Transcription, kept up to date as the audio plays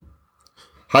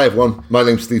Hi everyone, my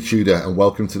name's Steve Tudor and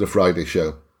welcome to The Friday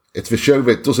Show. It's the show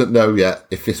that doesn't know yet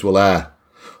if this will air.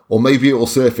 Or maybe it will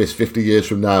surface 50 years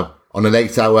from now on an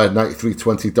 8-hour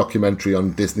 9320 documentary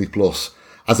on Disney Plus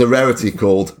as a rarity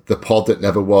called The Pod That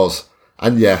Never Was.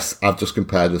 And yes, I've just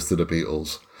compared us to the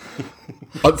Beatles.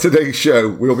 On today's show,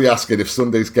 we'll be asking if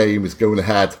Sunday's game is going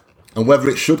ahead and whether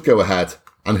it should go ahead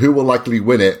and who will likely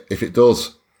win it if it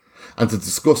does. And to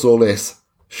discuss all this,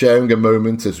 sharing a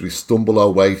moment as we stumble our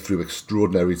way through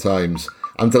extraordinary times,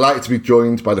 I'm delighted to be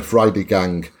joined by the Friday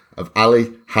gang of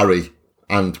Ali, Harry,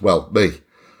 and, well, me.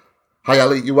 Hi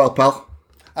Ali, you well, pal?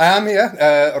 I am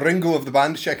here. Ringo of the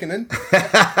band checking in.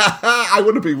 I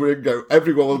want to be Ringo.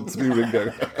 Everyone wants to be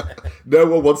Ringo. No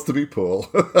one wants to be Paul.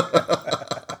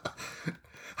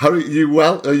 Harry, you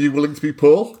well? Are you willing to be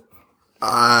Paul?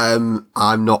 I'm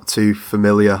not too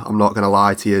familiar. I'm not going to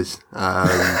lie to you. So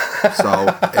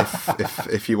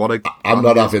if you want to, I'm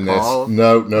not having this.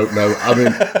 No. I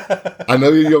mean, I know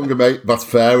you're younger, mate. That's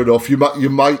fair enough.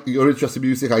 You're interested in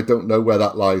music. I don't know where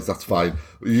that lies. That's fine.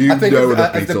 I think know the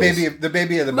Beatles. The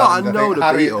baby of the no, band. I know the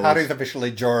Beatles. Harry's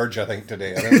officially George, I think,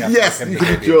 today. Yes,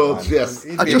 George. Yes,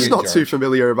 I'm just not too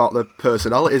familiar about the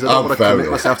personalities. I don't want to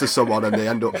commit myself to someone and they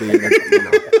end up being.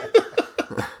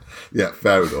 Yeah,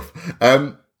 fair enough.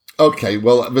 Okay,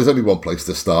 well, there's only one place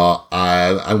to start,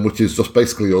 and which is just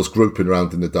basically us groping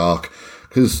around in the dark,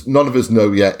 because none of us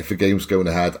know yet if the game's going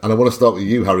ahead. And I want to start with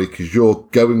you, Harry, because you're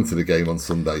going to the game on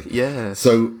Sunday. Yeah.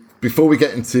 So before we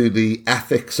get into the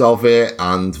ethics of it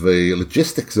and the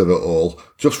logistics of it all,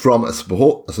 just from a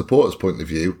supporter's point of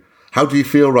view, how do you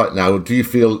feel right now? Do you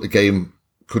feel the game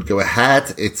could go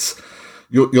ahead?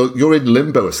 You're in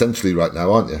limbo essentially right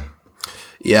now, aren't you?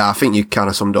 Yeah, I think you kind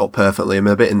of summed it up perfectly. I'm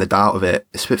a bit in the doubt of it.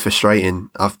 It's a bit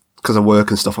frustrating. Because of work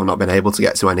and stuff, I've not been able to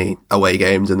get to any away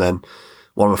games. And then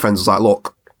one of my friends was like,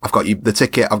 look, I've got you the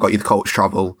ticket, I've got you the coach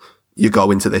travel, you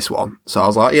go into this one. So I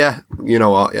was like, yeah, you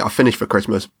know what, I finished for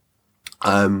Christmas.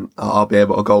 I'll be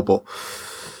able to go. But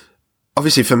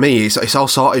obviously for me, it's all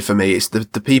sorted for me. It's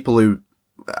the people who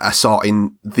are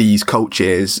sorting these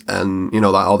coaches and, you know,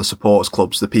 like all the supporters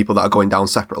clubs, the people that are going down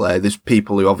separately. There's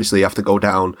people who obviously have to go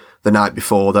down the night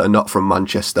before that are not from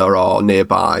Manchester or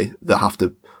nearby that have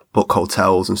to book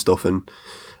hotels and stuff. And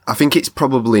I think it's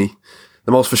probably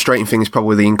the most frustrating thing is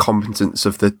probably the incompetence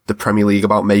of the Premier League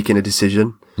about making a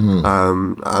decision.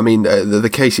 I mean, the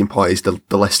case in point is the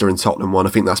Leicester and Tottenham one. I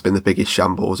think that's been the biggest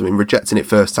shambles. I mean, rejecting it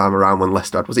first time around when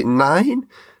Leicester had, was it 9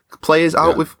 players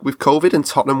out with COVID, and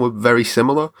Tottenham were very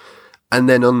similar. And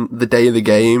then on the day of the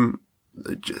game,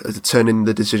 turning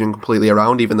the decision completely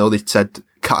around, even though they said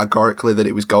categorically that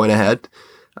it was going ahead.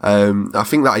 I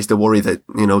think that is the worry that,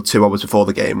 you know, 2 hours before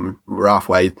the game, we're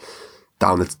halfway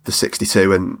down the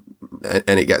 62 and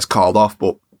it gets called off.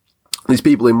 But there's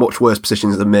people in much worse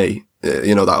positions than me,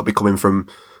 you know, that'll be coming from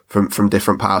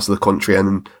different parts of the country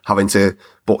and having to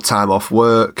book time off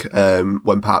work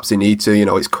when perhaps they need to. You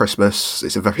know, it's Christmas,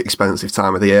 it's a very expensive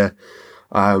time of the year.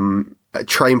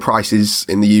 Train prices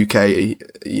in the UK,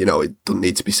 you know, it doesn't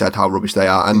need to be said how rubbish they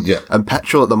are. And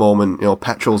petrol at the moment, you know,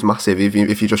 petrol's massive if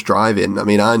you're just driving. I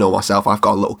mean, I know myself, I've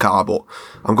got a little car, but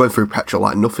I'm going through petrol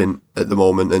like nothing at the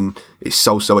moment, and it's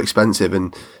so expensive.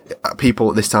 And people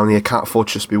at this time of the year can't afford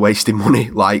to just be wasting money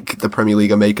like the Premier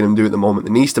League are making them do at the moment.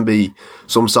 There needs to be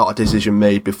some sort of decision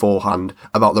made beforehand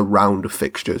about the round of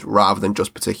fixtures rather than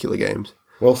just particular games.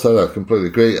 Well said, I completely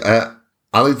agree.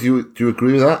 Ali, do you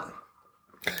agree with that?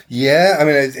 Yeah, I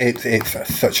mean,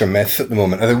 it's such a mess at the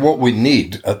moment. I think what we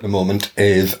need at the moment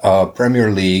is a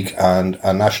Premier League and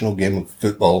a national game of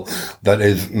football that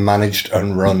is managed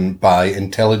and run by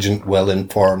intelligent,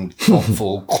 well-informed,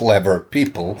 thoughtful, clever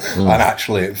people, and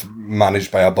actually it's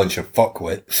managed by a bunch of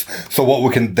fuckwits. So what we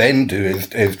can then do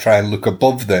is try and look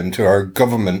above them to our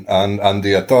government and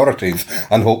the authorities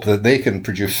and hope that they can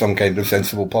produce some kind of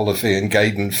sensible policy and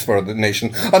guidance for the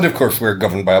nation. And of course, we're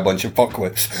governed by a bunch of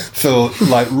fuckwits. So,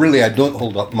 like, really, I don't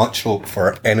hold up much hope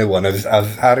for anyone. As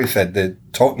Harry said, the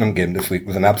Tottenham game this week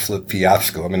was an absolute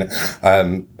fiasco. I mean,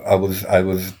 I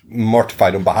was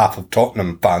mortified on behalf of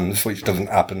Tottenham fans, which doesn't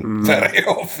happen very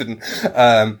often.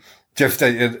 Just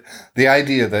the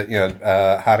idea that, you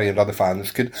know, Harry and other fans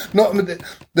could not.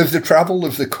 There's the travel,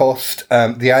 there's the cost.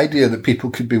 The idea that people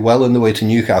could be well on the way to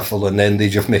Newcastle and then they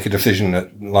just make a decision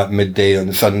at like midday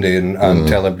on Sunday and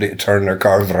tell everybody to turn their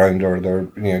cars around or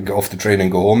get off the train and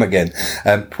go home again,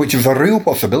 which is a real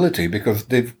possibility because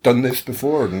they've done this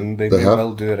before and they may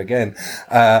well do it again.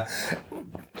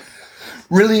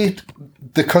 Really,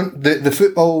 the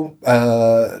football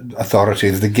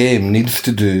authorities, the game needs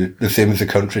to do the same as the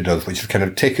country does, which is kind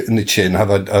of take it in the chin, have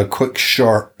a quick,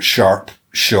 sharp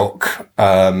shock,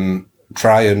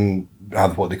 try and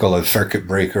have what they call a circuit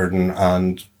breaker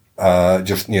and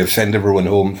just, send everyone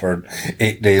home for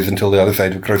 8 days until the other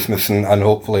side of Christmas, and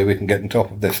hopefully we can get on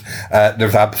top of this.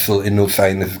 There's absolutely no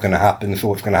sign this is going to happen. So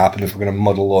what's going to happen is we're going to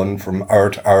muddle on from hour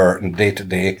to hour and day to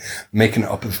day, making it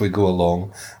up as we go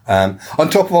along. On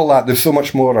top of all that, there's so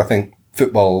much more I think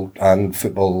football and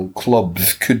football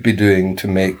clubs could be doing to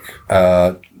make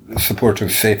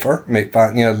supporters safer, make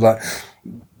that,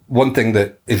 one thing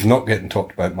that is not getting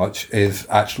talked about much is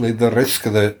actually the risk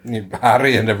that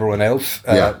Harry and everyone else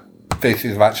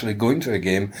faces of actually going to a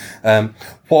game.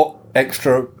 What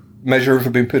extra measures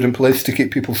have been put in place to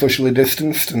keep people socially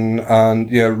distanced and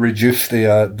reduce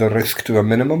the risk to a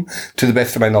minimum? To the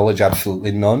best of my knowledge,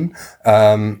 absolutely none.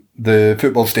 The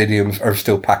football stadiums are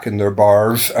still packing their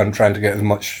bars and trying to get as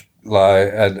much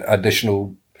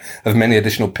as many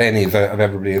additional pennies out of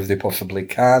everybody as they possibly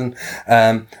can.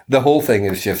 The whole thing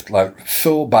is just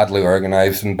so badly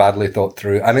organised and badly thought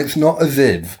through. And it's not as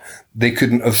if they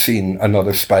couldn't have seen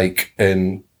another spike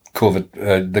in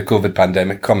COVID, the COVID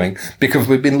pandemic coming, because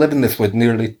we've been living this with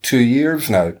nearly 2 years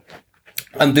now.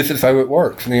 And this is how it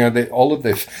works. All of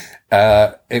this,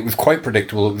 it was quite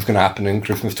predictable it was going to happen in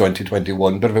Christmas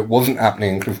 2021, but if it wasn't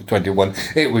happening in Christmas 21,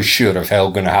 it was sure as hell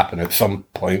going to happen at some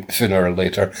point, sooner or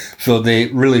later. So they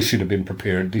really should have been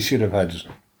prepared. They should have had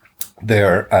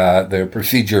their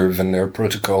procedures and their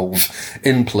protocols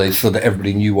in place so that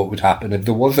everybody knew what would happen if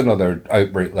there was another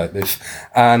outbreak like this.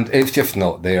 And it's just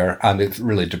not there, and it's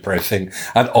really depressing.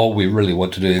 And all we really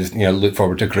want to do is, look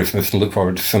forward to Christmas and look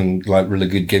forward to some really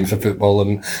good games of football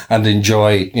and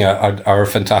enjoy, our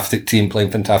fantastic team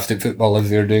playing fantastic football as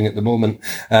they're doing at the moment.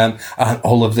 And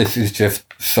all of this is just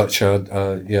such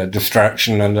a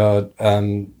distraction and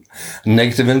a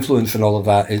negative influence and all of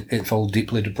that. It's all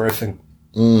deeply depressing.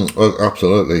 Well,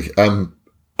 absolutely.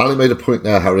 Ali made a point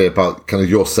there, Harry, about kind of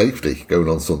your safety going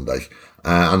on Sunday.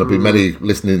 And there'll be many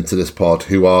listening to this pod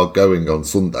who are going on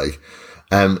Sunday.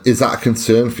 Is that a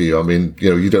concern for you? I mean,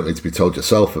 you don't need to be told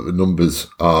yourself that the numbers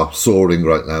are soaring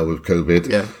right now with COVID.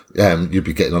 Yeah. You'd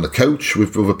be getting on a coach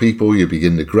with other people. You'd be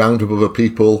in the ground with other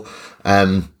people.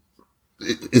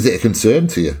 Is it a concern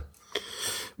to you?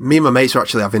 Me and my mates were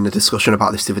actually having a discussion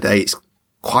about this the other day. It's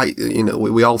quite,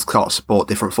 we all sort of support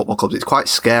different football clubs. It's quite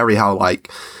scary how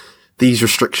these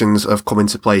restrictions have come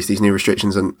into place, these new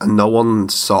restrictions, and no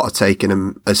one's sort of taken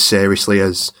them as seriously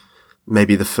as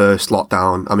maybe the first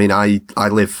lockdown. I mean, I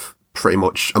live pretty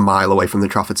much a mile away from the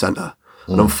Trafford Centre,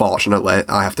 and unfortunately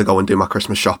I have to go and do my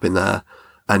Christmas shopping there.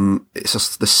 And it's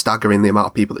just the staggering the amount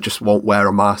of people that just won't wear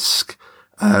a mask.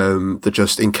 They're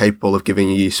just incapable of giving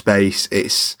you space.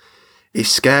 It's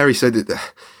scary. So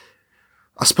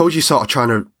I suppose you're sort of trying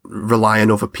to rely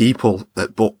on other people, but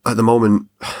at the moment,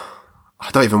 I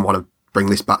don't even want to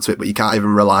bring this back to it, but you can't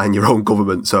even rely on your own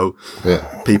government. So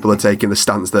people are taking the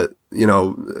stance that,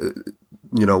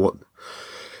 what?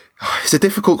 It's a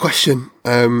difficult question.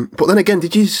 But then again,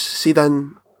 did you see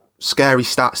then scary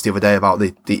stats the other day about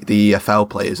the EFL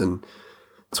players and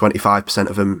 25%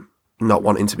 of them not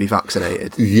wanting to be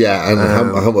vaccinated? Yeah, and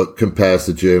how it compares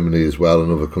to Germany as well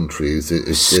and other countries.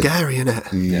 It's scary, isn't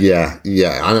it? Yeah.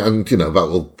 And that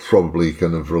will probably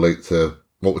kind of relate to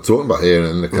what we're talking about here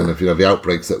and the kind of, the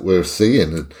outbreaks that we're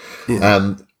seeing.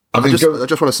 I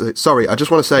just want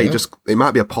to say, it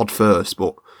might be a pod first,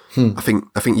 but I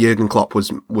think Jurgen Klopp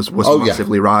was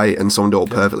massively right and summed it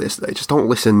up perfectly yesterday. Just don't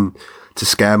listen to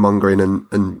scaremongering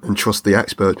and trust the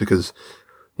experts, because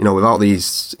without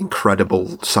these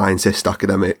incredible scientists,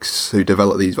 academics who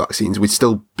develop these vaccines, we'd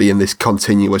still be in this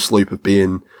continuous loop of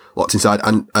being locked inside,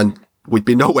 and we'd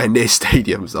be nowhere near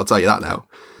stadiums. I'll tell you that now.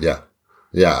 Yeah.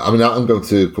 I mean, I'm going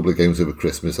to a couple of games over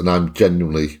Christmas, and I'm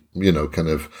genuinely, kind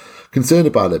of concerned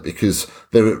about it, because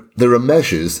there are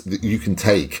measures that you can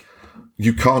take.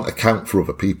 You can't account for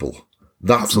other people.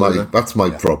 That's my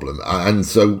problem. And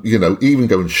so, even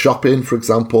going shopping, for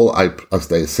example, I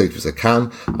stay as safe as I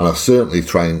can, and I certainly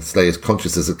try and stay as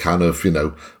conscious as I can of,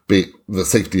 be the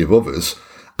safety of others.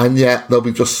 And yet there'll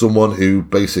be just someone who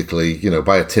basically,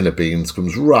 buy a tin of beans,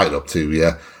 comes right up to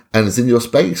you and is in your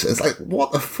space. It's like,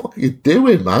 what the fuck are you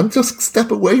doing, man? Just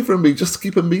step away from me, just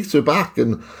keep a metre back.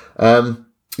 And, so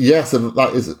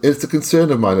it's a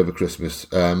concern of mine over Christmas.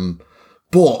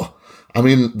 But I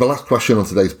mean, the last question on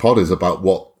today's pod is about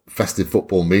what festive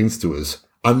football means to us.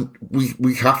 And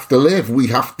we have to live. We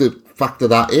have to factor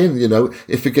that in,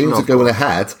 If the games are going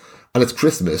ahead and it's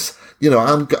Christmas,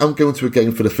 I'm going to a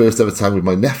game for the first ever time with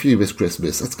my nephew this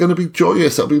Christmas. It's going to be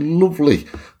joyous. It'll be lovely.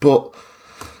 But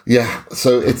yeah,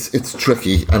 so it's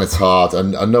tricky and it's hard,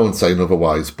 and no one's saying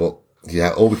otherwise. But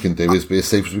yeah, all we can do is be as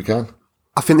safe as we can.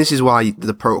 I think this is why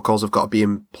the protocols have got to be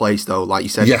in place, though. Like you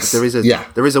said, yes, there is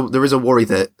a worry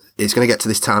that it's going to get to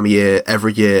this time of year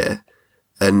every year,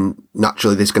 and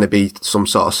naturally there's going to be some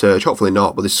sort of surge. Hopefully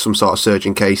not, but there's some sort of surge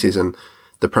in cases, and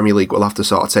the Premier League will have to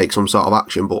sort of take some sort of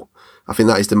action. But I think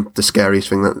that is the scariest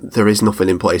thing, that there is nothing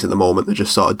in place at the moment. They're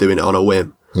just sort of doing it on a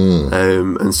whim,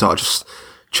 and sort of just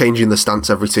changing the stance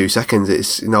every 2 seconds.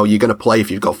 It's, you're going to play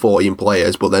if you've got 14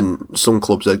 players, but then some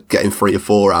clubs are getting 3 or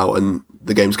 4 out and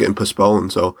the game's getting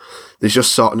postponed. So there's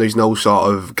no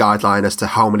sort of guideline as to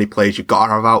how many players you've got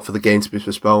to have out for the game to be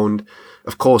postponed.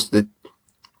 Of course, the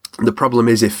problem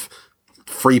is if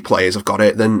 3 players have got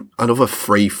it, then another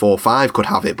 3, 4, 5 could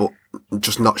have it, but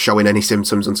just not showing any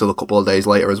symptoms until a couple of days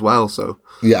later as well. So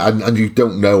yeah, and you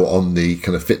don't know on the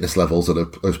kind of fitness levels of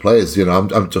those players.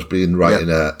 I'm just been writing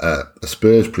a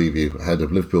Spurs preview ahead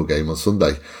of Liverpool game on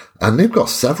Sunday, and they've got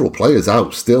several players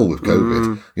out still with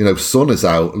COVID. Son is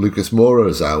out, Lucas Moura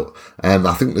is out, and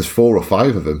I think there's 4 or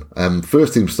 5 of them,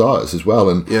 first team starters as well.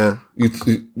 And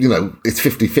it's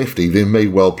 50-50. They may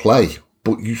well play.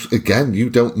 But you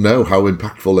don't know how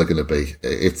impactful they're going to be.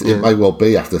 It may well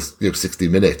be after 60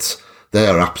 minutes they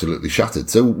are absolutely shattered.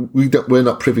 So we're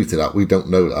not privy to that. We don't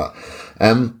know that.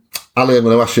 Ali, I'm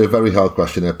going to ask you a very hard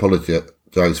question. I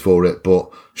apologise for it, but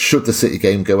should the City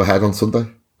game go ahead on Sunday?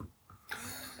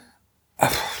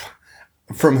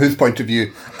 From whose point of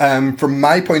view? From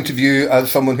my point of view, as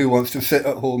someone who wants to sit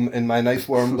at home in my nice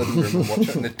warm living room and watch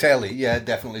it on the telly, yeah,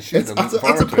 definitely should. That's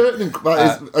a pertinent.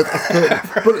 But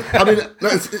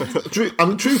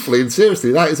truthfully and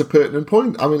seriously, that is a pertinent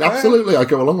point. I mean, absolutely, I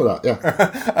go along with that.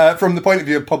 Yeah. From the point of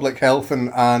view of public health and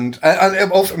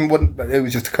it also, it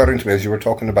was just occurring to me as you were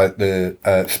talking about the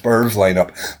Spurs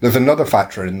lineup. There's another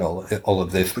factor in all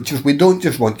of this, which is we don't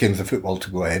just want games of football to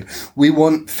go ahead. We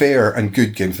want fair and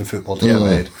good games of football to go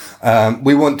ahead.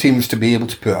 We want teams to be able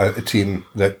to put out a team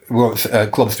clubs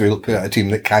to be able to put out a team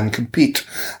that can compete,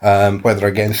 whether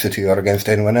against City or against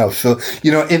anyone else. So,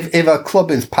 if a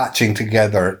club is patching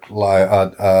together like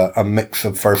a mix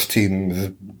of first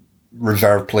teams,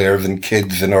 reserve players and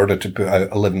kids in order to put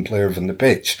out 11 players on the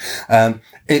pitch,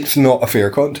 it's not a fair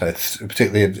contest,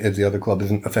 particularly if the other club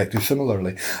isn't affected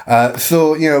similarly.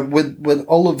 So, with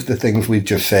all of the things we've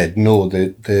just said, no,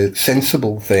 the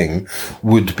sensible thing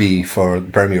would be for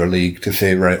the Premier League to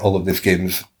say, right, all of these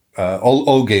games,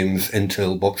 all games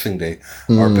until Boxing Day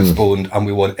are postponed, and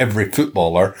we want every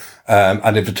footballer,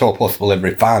 and if at all possible,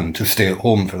 every fan to stay at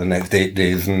home for the next 8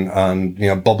 days and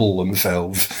bubble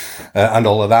themselves, and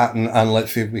all of that, and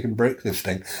let's see if we can break this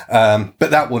thing.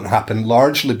 But that won't happen,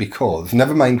 largely because,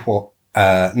 never mind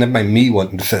me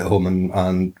wanting to sit at home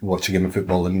and watch a game of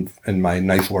football in my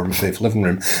nice, warm, safe living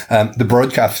room. The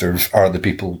broadcasters are the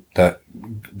people that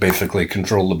basically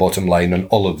control the bottom line on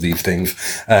all of these things.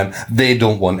 They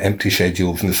don't want empty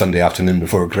schedules on the Sunday afternoon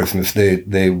before Christmas.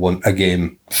 They want a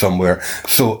game somewhere.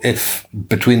 So if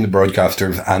between the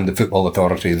broadcasters and the football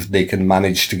authorities they can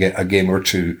manage to get a game or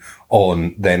two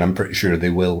on, then I'm pretty sure they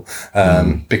will.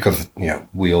 Because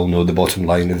we all know the bottom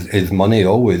line is money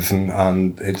always,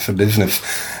 and it's a business.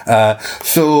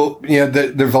 So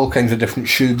there's all kinds of different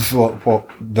shoulds what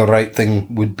the right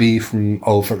thing would be from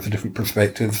all sorts of different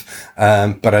perspectives.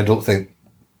 But I don't think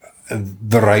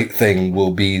the right thing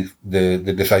will be the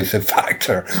decisive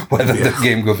factor, whether the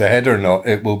game goes ahead or not.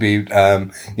 It will be,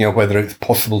 whether it's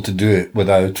possible to do it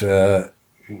without, and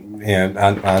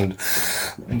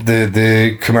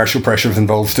the commercial pressures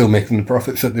involved still making the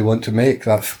profits that they want to make.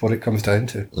 That's what it comes down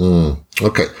to.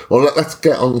 Okay. Well, let's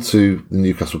get on to the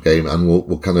Newcastle game, and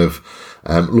we'll kind of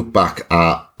look back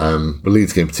at the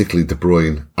Leeds game, particularly De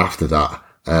Bruyne after that.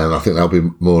 I think that'll be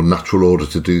more natural order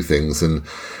to do things. And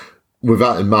with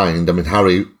that in mind, I mean,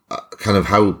 Harry,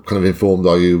 how informed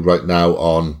are you right now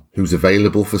on who's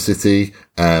available for City?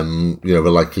 The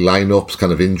likely lineups,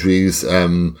 kind of injuries. I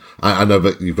know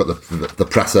that you've got the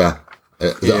presser.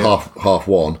 Is it half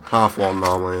one? Half one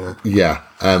normally. Yeah.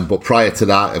 But prior to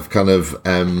that,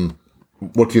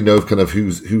 what do you know of kind of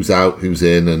who's out, who's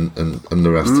in, and the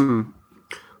rest?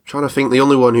 Trying to think, the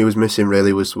only one who was missing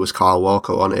really was Kyle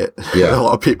Walker on it. Yeah. A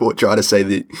lot of people were trying to say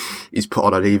that he's put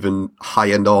on an even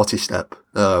high-end arty step.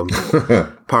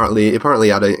 Apparently he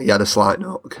had a slight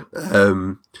knock.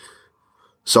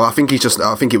 So I think it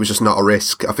was just not a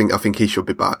risk. I think he should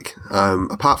be back.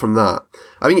 Apart from that,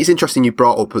 I think it's interesting you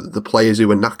brought up the players who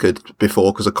were knackered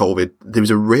before because of COVID. There was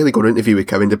a really good interview with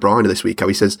Kevin De Bruyne this week how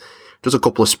he says does a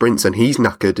couple of sprints and he's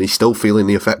knackered and he's still feeling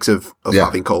the effects of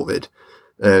having COVID.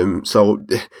 So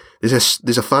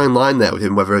there's a fine line there with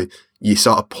him, whether you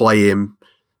sort of play him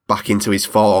back into his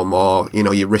form or,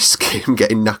 you risk him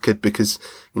getting knackered because,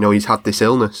 he's had this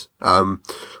illness. But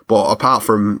apart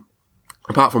from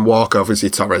Walker,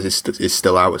 obviously Torres is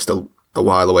still out. It's still a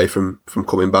while away from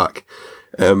coming back.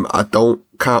 I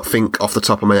can't think off the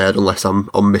top of my head unless I'm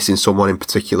missing someone in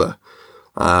particular.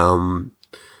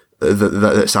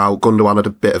 That's out. Gundogan had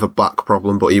a bit of a back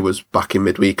problem, but he was back in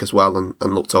midweek as well and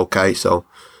looked okay. So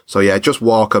yeah, just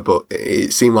Walker, but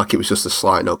it seemed like it was just a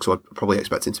slight knock, so I'd probably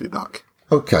expect him to be back.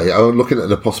 Okay, I'm looking at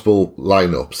the possible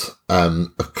lineups.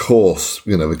 Of course,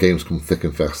 the games come thick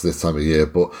and fast this time of year,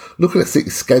 but looking at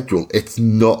City's schedule, it's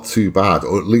not too bad,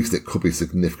 or at least it could be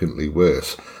significantly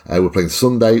worse. We're playing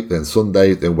Sunday, then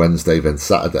Wednesday, then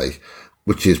Saturday,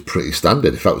 which is pretty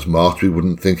standard. If that was March, we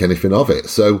wouldn't think anything of it.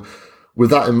 So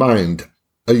with that in mind,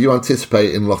 are you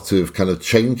anticipating lots of kind of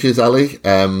changes, Ali?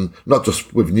 Not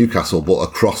just with Newcastle, but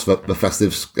across the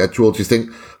festive schedule? Do you think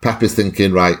Pep is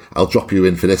thinking, right, I'll drop you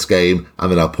in for this game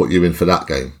and then I'll put you in for that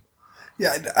game?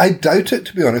 Yeah, I doubt it,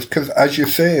 to be honest, because as you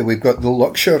say, we've got the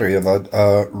luxury of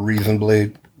a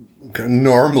reasonably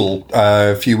normal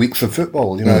few weeks of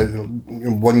football.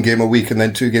 One game a week and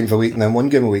then 2 games a week and then 1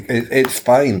 game a week. It's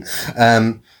fine.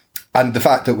 And the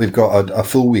fact that we've got a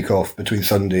full week off between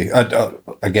Sunday,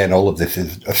 again, all of this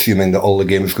is assuming that all the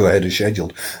games go ahead as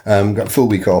scheduled. Got a full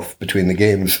week off between the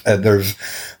games. There's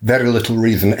very little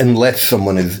reason, unless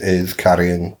someone is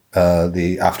carrying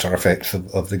the after effects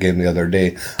of the game the other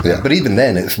day. Yeah. But even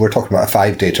then, we're talking about a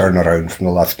 5-day turnaround from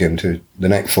the last game to the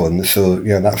next one. So,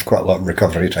 that's quite a lot of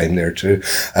recovery time there too.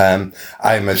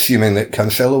 I'm assuming that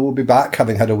Cancelo will be back,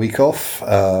 having had a week off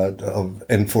of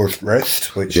enforced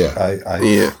rest, which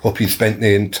I hope he spent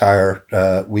the entire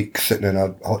week sitting in a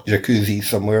hot jacuzzi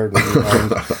somewhere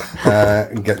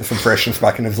and getting some freshness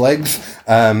back in his legs.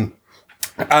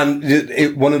 And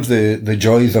one of the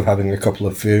joys of having a couple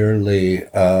of fairly,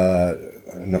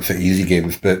 not so easy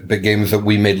games, but games that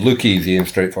we made look easy and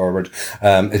straightforward,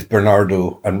 is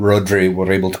Bernardo and Rodri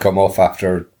were able to come off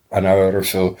after an hour or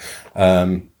so,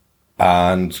 and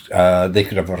they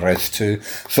could have a rest too.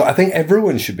 So I think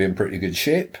everyone should be in pretty good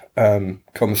shape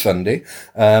come Sunday,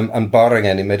 and barring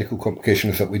any medical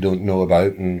complications that we don't know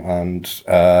about, and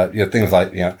things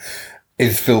like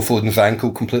is Phil Foden's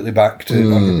ankle completely back to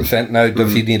 100% now?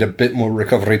 Does he need a bit more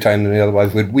recovery time than he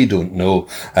otherwise would? We don't know.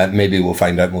 Maybe we'll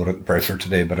find out more at the presser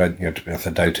today, but to be honest,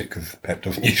 I doubt it, because Pep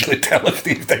doesn't usually tell us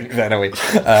these things anyway.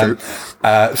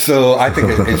 So I think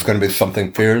it's going to be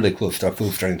something fairly close to a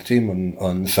full-strength team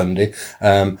on Sunday.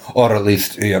 Or at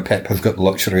least Pep has got the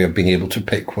luxury of being able to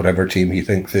pick whatever team he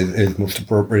thinks is most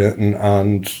appropriate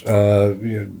and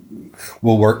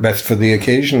will work best for the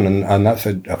occasion, and that's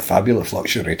a fabulous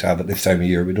luxury to have at this time of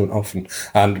year. We don't often,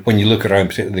 and when you look around,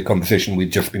 particularly the conversation we've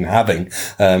just been having,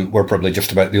 we're probably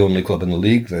just about the only club in the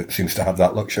league that seems to have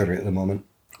that luxury at the moment.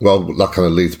 Well, that kind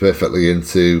of leads perfectly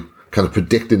into kind of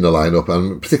predicting the lineup,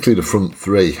 and particularly the front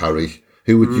three, Harry.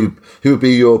 Who would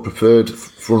be your preferred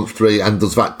front three, and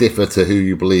does that differ to who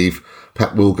you believe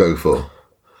Pep will go for?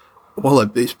 Well,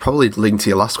 it's probably linked to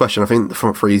your last question. I think the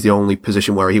front three is the only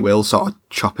position where he will sort of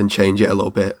chop and change it a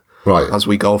little bit as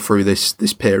we go through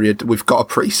this period. We've got a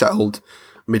pretty settled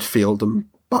midfield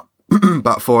and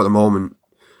back four at the moment.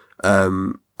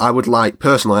 I would like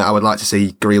to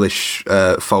see Grealish,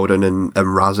 Foden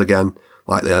and Raz again,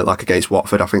 like against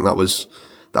Watford. I think that was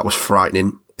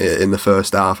frightening in the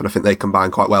first half, and I think they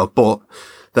combined quite well. But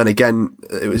then again,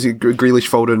 it was Grealish,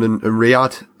 Foden and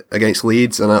Riyad against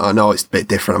Leeds, and I know it's a bit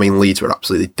different. I mean, Leeds were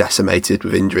absolutely decimated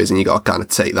with injuries, and you got to kind of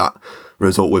take that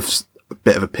result with a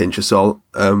bit of a pinch of salt.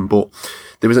 But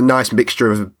there was a nice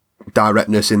mixture of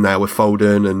directness in there with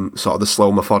Foden and sort of the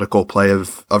slow, methodical play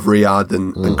of Riyad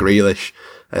and Grealish,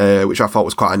 which I thought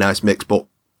was quite a nice mix. But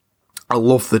I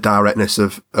love the directness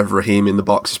of Raheem in the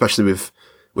box, especially with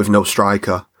no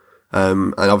striker.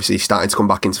 And obviously he's starting to come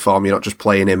back into form. You're not just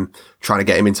playing him, trying to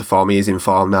get him into form. He is in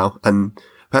form now, and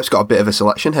Pep's got a bit of a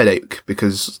selection headache,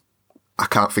 because I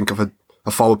can't think of a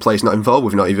forward player he's not involved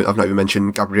with. I've not even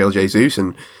mentioned Gabriel Jesus,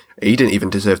 and he didn't even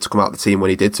deserve to come out of the team when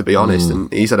he did, to be honest. And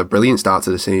he's had a brilliant start to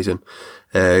the season.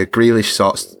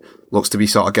 Grealish looks to be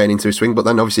sort of getting into his swing, but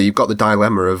then obviously you've got the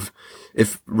dilemma of,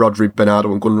 if Rodri,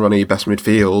 Bernardo and Gundogan are your best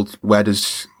midfield, where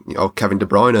does Kevin De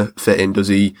Bruyne fit in? Does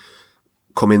he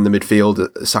come in the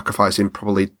midfield sacrificing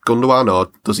probably Gundogan, or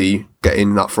does he get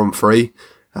in that front three?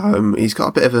 He's got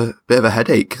a bit of a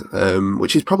headache,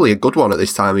 which is probably a good one at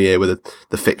this time of year with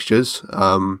the fixtures.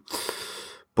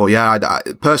 But yeah,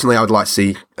 personally, I would like to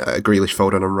see Grealish,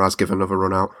 Foden and Raz give another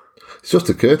run out. It's just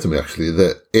occurred to me, actually,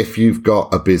 that if you've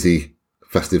got a busy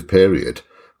festive period,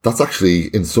 that's actually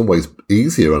in some ways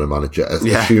easier on a manager,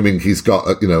 assuming he's got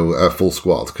a full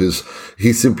squad, because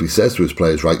he simply says to his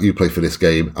players, right, you play for this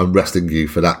game, I'm resting you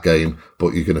for that game,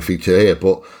 but you're going to feature here.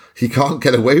 But he can't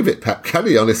get away with it, Pep, can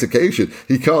he, on this occasion?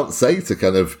 He can't say to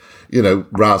kind of,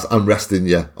 Raz, I'm resting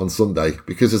you on Sunday,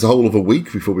 because there's a whole other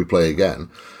week before we play again.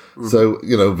 So,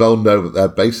 they'll know that they're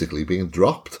basically being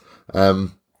dropped.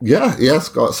 He has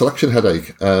got a selection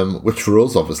headache, which for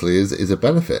us, obviously, is a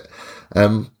benefit.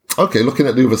 Okay, looking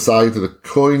at the other side of the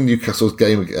coin, Newcastle's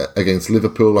game against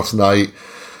Liverpool last night.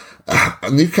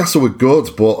 Newcastle were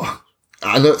good, but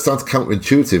I know it sounds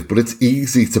counterintuitive, but it's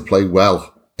easy to play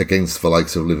well against the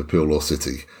likes of Liverpool or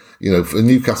City. For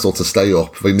Newcastle to stay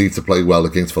up, they need to play well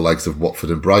against the likes of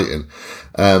Watford and Brighton.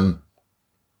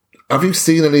 Have you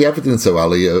seen any evidence,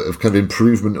 Ali, of kind of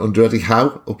improvement under Eddie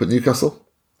Howe up at Newcastle?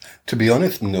 To be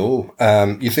honest, no.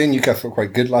 You say Newcastle were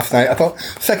quite good last night. I thought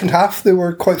second half they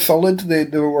were quite solid. They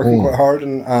were working quite hard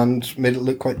and made it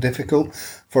look quite difficult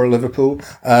for Liverpool.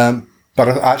 But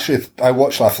I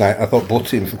watched last night. I thought both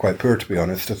teams were quite poor, to be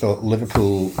honest. I thought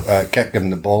Liverpool kept giving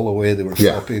the ball away. They were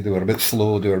sloppy. They were a bit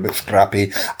slow. They were a bit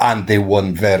scrappy. And they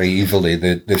won very easily.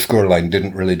 The scoreline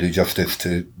didn't really do justice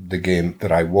to the game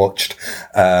that I watched.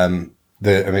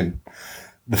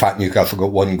 The fact Newcastle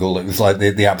got one goal, it was like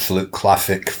the absolute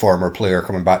classic former player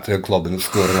coming back to the club and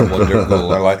scoring a wonder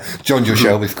goal. Or like John Joe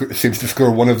Shelby seems to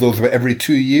score one of those about every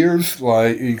 2 years.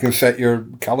 Like you can set your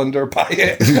calendar by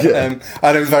it.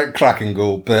 And it was like a cracking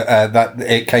goal, but that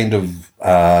it kind of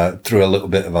threw a little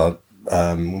bit of a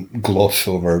gloss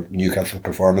over Newcastle's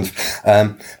performance,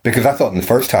 because I thought in the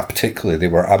first half particularly they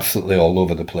were absolutely all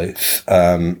over the place.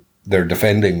 Their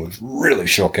defending was really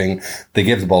shocking. They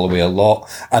gave the ball away a lot,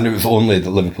 and it was only that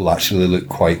Liverpool actually looked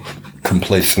quite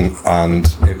complacent, and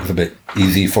it was a bit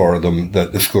easy for them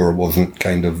that the score wasn't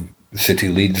kind of City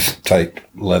Leeds type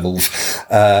levels.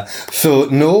 The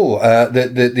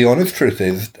honest truth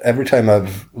is, every time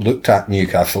I've looked at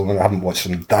Newcastle, and I haven't watched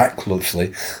them that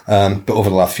closely, but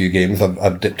over the last few games,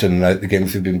 I've dipped in and out the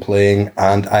games they've been playing,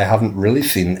 and I haven't really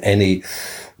seen any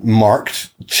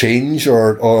marked change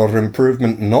or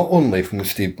improvement, not only from the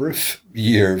Steve Bruce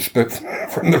years, but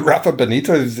from the Rafa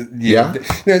Benitez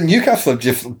years. Newcastle have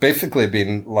just basically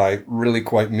been like really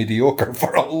quite mediocre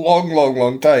for a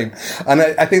long time. And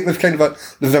I think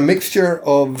there's a mixture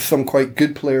of some quite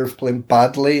good players playing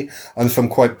badly and some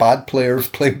quite bad players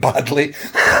playing badly.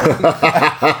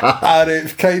 And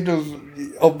it's kind of,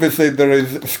 obviously there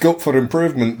is scope for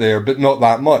improvement there, but not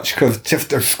that much, because just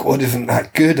their squad isn't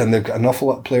that good, and they've got an awful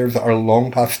lot of players that are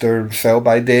long past their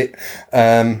sell-by date,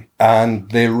 and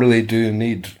they really do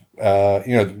need,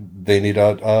 they need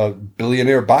a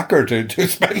billionaire backer to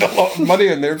spend a lot of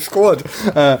money on their squad,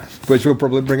 which will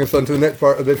probably bring us on to the next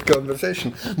part of this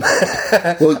conversation.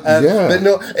 But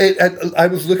no, I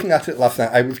was looking at it last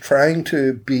night. I was trying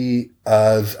to be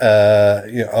as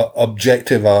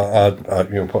objective,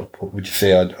 what would you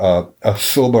say, a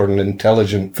sober and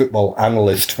intelligent football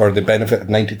analyst for the benefit of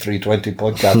 9320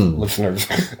 podcast listeners.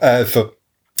 So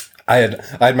I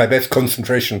had my best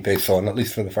concentration face on, at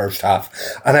least for the first half,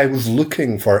 and I was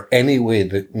looking for any way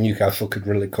that Newcastle could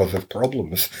really cause us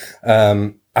problems.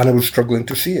 And I was struggling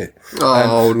to see it.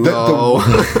 Oh, no.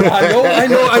 I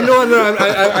know.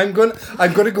 I'm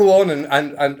going to go on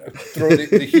and throw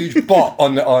the huge bot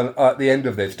on at the end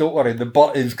of this. Don't worry, the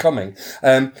bot is coming.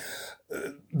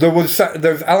 There's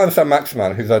Alan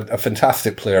Saint-Maximin, who's a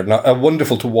fantastic player,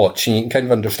 wonderful to watch, and you can kind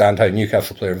of understand how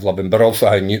Newcastle players love him, but also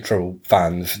how neutral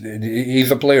fans.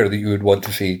 He's a player that you would want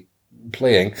to see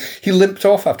playing. He limped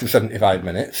off after 75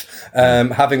 minutes,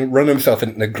 having run himself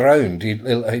into the ground. He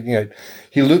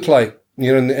looked like,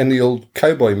 in the old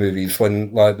cowboy movies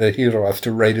when like the hero has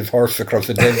to ride his horse across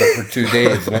the desert for 2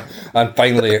 days and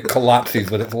finally it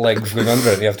collapses with its legs going under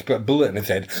it and you have to put a bullet in his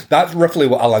head. That's roughly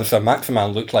what Alan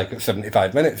Saint-Maximin looked like at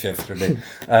 75 minutes yesterday.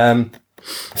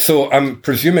 So I'm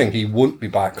presuming he won't be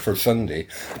back for Sunday.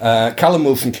 Callum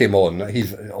Wilson came on.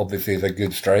 He's obviously a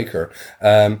good striker.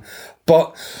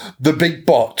 But the big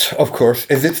but, of course,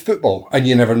 is it's football, and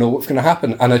you never know what's going to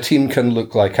happen. And a team can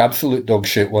look like absolute dog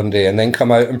shit one day and then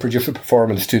come out and produce a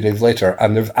performance 2 days later.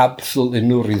 And there's absolutely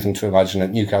no reason to imagine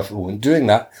that Newcastle won't do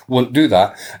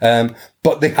that.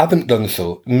 But they haven't done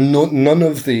so. None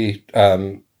of the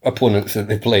opponents that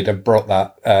they played have brought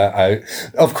that out.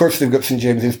 Of course, they've got St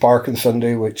James's Park on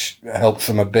Sunday, which helps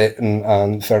them a bit,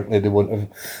 and certainly they won't have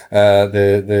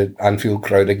the Anfield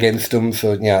crowd against them.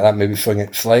 So yeah, that maybe swing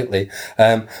it slightly.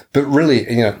 But really,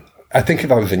 I think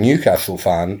if I was a Newcastle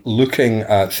fan looking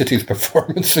at City's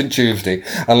performance on Tuesday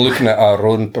and looking at our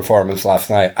own performance last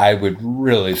night, I would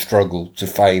really struggle to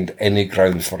find any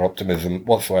grounds for optimism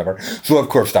whatsoever. So, of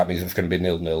course, that means it's going to be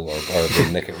 0-0 or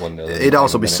they'll nick it 1-0. It'd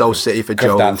also be so City for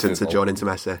Joelinton to join into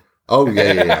Messi. Oh,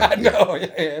 yeah. No,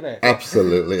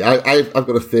 Absolutely. I've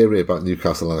got a theory about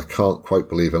Newcastle, and I can't quite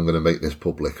believe I'm going to make this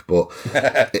public, but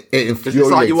it infuriates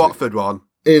It's like your Watford one.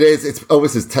 It is. It's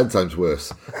obviously 10 times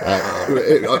worse.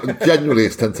 Genuinely,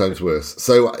 it's 10 times worse.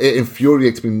 So it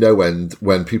infuriates me no end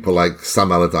when people like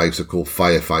Sam Allardyce are called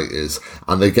firefighters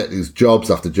and they get these jobs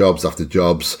after jobs after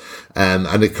jobs, and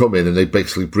they come in and they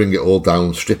basically bring it all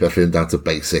down, strip everything down to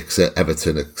basics at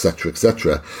Everton, etc.,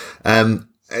 etc.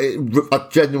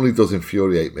 It genuinely does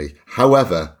infuriate me.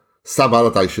 However, Sam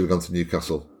Allardyce should have gone to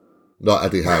Newcastle, not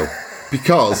Eddie Howe,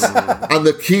 because and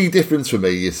the key difference for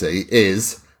me, you see,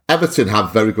 is Everton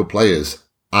have very good players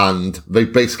and they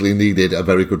basically needed a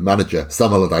very good manager.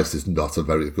 Sam Allardyce is not a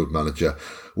very good manager.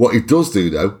 What he does do,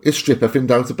 though, is strip everything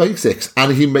down to basics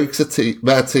and he makes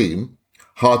their team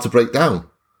hard to break down.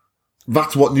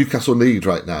 That's what Newcastle need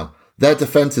right now. Their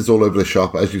defence is all over the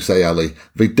shop, as you say, Ali.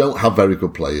 They don't have very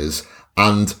good players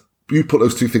and you put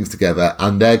those two things together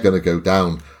and they're going to go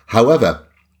down. However,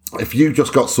 if you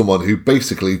just got someone who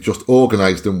basically just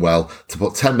organised them well to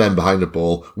put 10 men behind the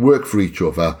ball, work for each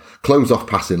other, close off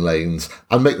passing lanes,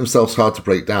 and make themselves hard to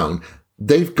break down,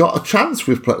 they've got a chance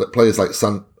with players like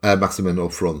Maximin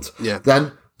up front. Yeah.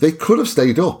 Then they could have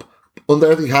stayed up.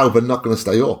 Under Eddie Howe, they're not going to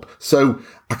stay up. So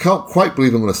I can't quite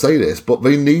believe I'm going to say this, but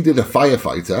they needed a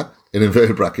firefighter, in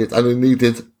inverted brackets, and they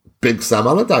needed big Sam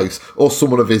Allardyce or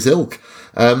someone of his ilk.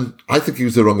 I think he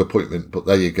was the wrong appointment, but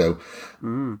there you go.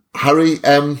 Harry,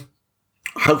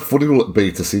 how funny will it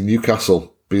be to see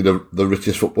Newcastle be the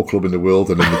richest football club in the world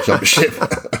and in the Championship?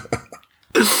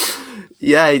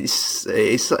 Yeah, it's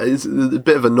a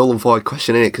bit of a null and void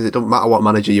question, isn't it? Because it doesn't matter what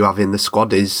manager you have in, the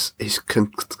squad is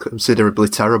considerably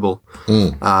terrible.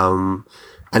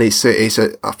 And it's I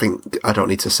think I don't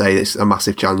need to say it's a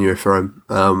massive January for him.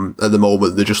 At the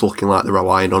moment, they're just looking like they're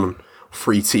relying on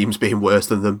 3 teams being worse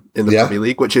than them in the Premier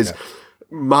League, which is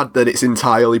mad that it's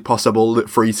entirely possible that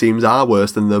 3 teams are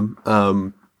worse than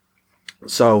them.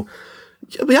 So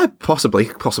yeah, possibly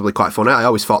quite funny. I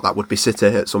always thought that would be City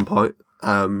at some point.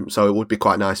 So it would be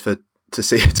quite nice to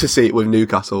see it with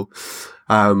Newcastle.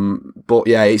 But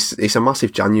yeah, it's a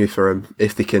massive January for them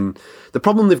if they can. The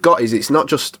problem they've got is it's not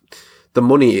just the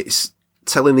money, it's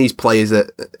telling these players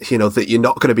that, you know, that you're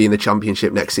not going to be in the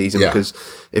Championship next season, because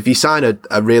if you sign a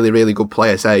really, really good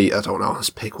player, say, I don't know, let's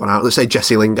pick one out, let's say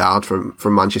Jesse Lingard from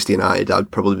Manchester United,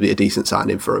 that'd probably be a decent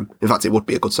signing for him. In fact, it would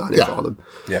be a good signing for them.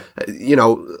 Yeah. You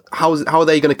know, how are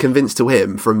they going to convince to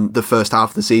him from the first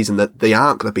half of the season that they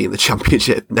aren't going to be in the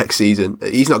Championship next season?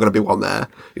 He's not going to be one there.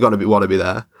 You're going to want to be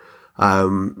there.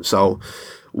 So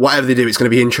whatever they do, it's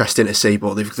going to be interesting to see,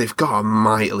 but they've got a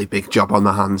mightily big job on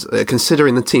their hands,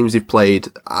 considering the teams they've played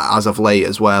as of late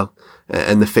as well,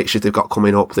 and the fixtures they've got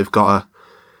coming up. They've got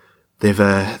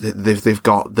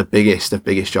the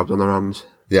biggest jobs on their hands.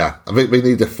 Yeah, I think we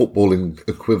need a footballer's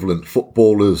equivalent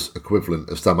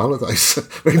of Sam Allardyce.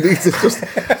 we need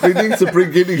to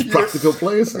bring in these practical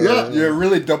players. Yeah, you're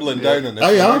really doubling down on this.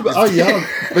 I am.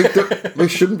 They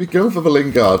shouldn't be going for the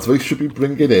Lingards. They should be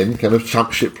bringing in kind of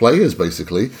Championship players,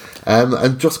 basically,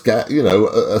 and just get, you know,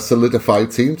 a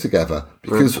solidified team together,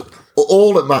 because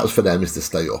all that matters for them is to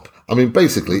stay up. I mean,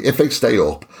 basically, if they stay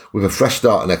up with a fresh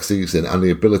start next season and the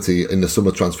ability in the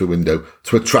summer transfer window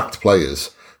to attract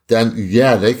players, then,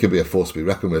 yeah, they could be a force to be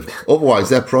reckoned with. Otherwise,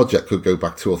 their project could go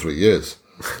back 2 or 3 years.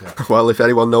 Yeah. Well, if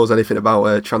anyone knows anything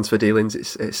about transfer dealings,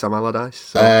 it's Sam Allardyce.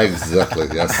 So. Exactly,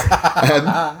 yes.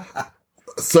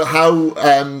 So how,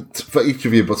 for each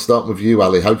of you, but starting with you,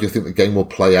 Ali, how do you think the game will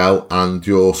play out and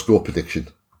your score prediction?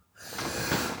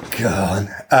 God,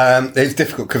 it's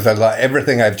difficult because like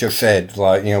everything I've just said,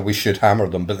 like, you know, we should hammer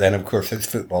them, but then of course it's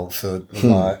football, so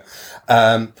like,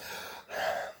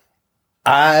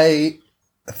 I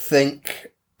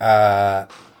think I'm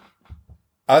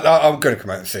going to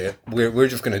come out and say it. We're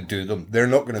just going to do them. They're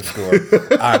not going to score,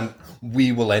 and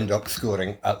we will end up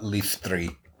scoring at least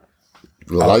 3.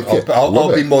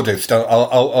 I'll be modest.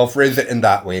 I'll phrase it in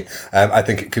that way. I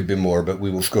think it could be more, but we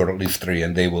will score at least 3,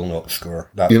 and they will not score.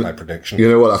 That's my prediction.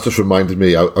 You know what? That just reminded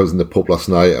me. I was in the pub last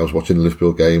night. I was watching the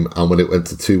Liverpool game, and when it went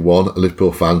to 2-1, a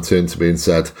Liverpool fan turned to me and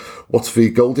said, "What's the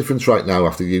goal difference right now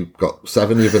after you got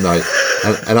 7 the other night?"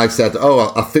 and I said,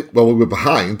 "Oh, I think we were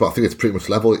behind, but I think it's pretty much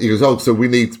level." He goes, "Oh, so we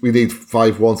need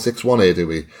 5-1, 6-1 here, do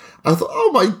we?" I thought,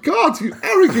 "Oh my God, you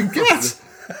arrogant git!"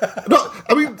 No,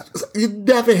 I mean, you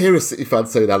never hear a City fan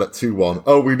say that at 2-1.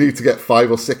 Oh, we need to get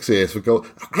 5 or 6 here for goal.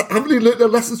 Haven't you learned their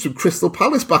lessons from Crystal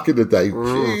Palace back in the day?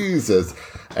 Jesus.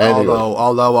 Anyway.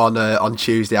 Although on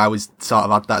Tuesday I was sort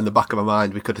of had that in the back of my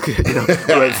mind. We could, you know,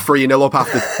 we went 3-0 up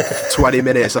after 20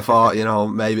 minutes. I thought, you know,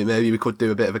 maybe we could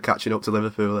do a bit of a catching up to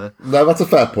Liverpool there. No, that's a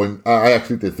fair point. I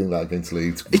actually did think that against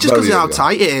Leeds. It's just because of how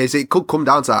tight it is. It could come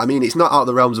down to that. I mean, it's not out of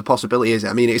the realms of possibility, is it?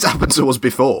 I mean, it's happened to us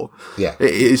before. Yeah.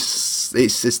 It's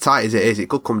as tight as it is. It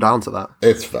could come down to that.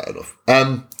 It's fair enough.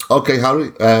 Okay,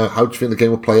 Harry, how do you think the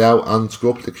game will play out and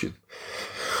score prediction?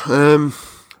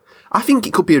 I think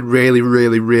it could be a really,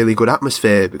 really, really good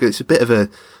atmosphere because it's a bit of a,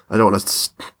 I don't want to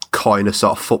coin a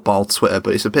sort of football Twitter,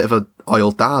 but it's a bit of an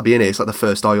oil derby, isn't it? It's like the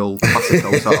first oil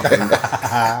classical sort of thing.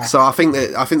 So I think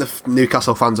the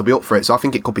Newcastle fans will be up for it. So I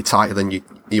think it could be tighter than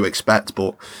you expect.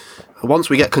 But once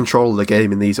we get control of the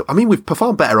game in these, I mean, we've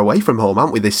performed better away from home,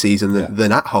 haven't we, this season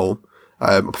than at home?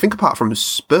 I think apart from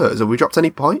Spurs, have we dropped any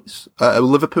points?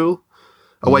 Liverpool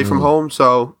away from home,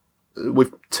 so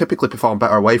we've typically performed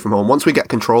better away from home. Once we get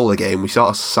control of the game, we sort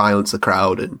of silence the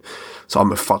crowd and sort of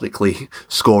methodically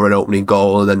score an opening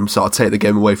goal and then sort of take the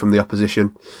game away from the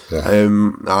opposition. Yeah.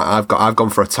 I've gone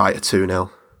for a tighter 2-0.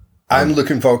 I'm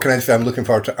looking forward. Can I say I'm looking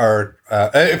forward to our?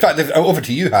 In fact, over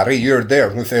to you, Harry. You're there.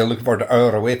 I'm going to say I'm looking forward to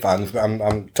our away fans.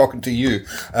 I'm talking to you.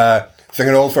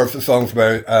 Singing all sorts of songs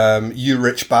about you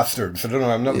rich bastards. I don't know.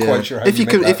 I'm not quite sure how if you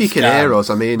can hear us.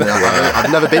 I mean, I've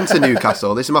never been to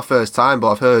Newcastle. This is my first time,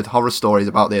 but I've heard horror stories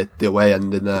about the away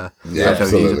end in there. Yeah,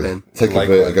 absolutely. Take a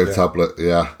Vertigo tablet.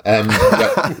 Yeah.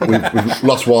 We've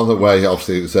lost one away.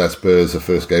 Obviously, it was Spurs, the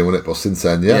first game, wasn't it? But since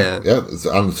then, yeah,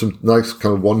 and some nice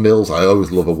kind of 1-0s. I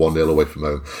always love a 1-0 away from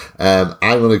home.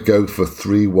 I'm going to go for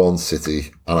 3-1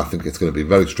 City, and I think it's going to be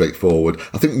very straightforward.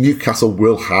 I think Newcastle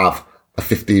will have a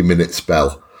 15-minute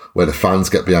spell where the fans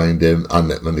get behind him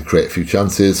and then they create a few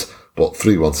chances, but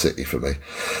 3-1 City for me.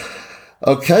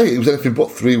 Okay, it was anything but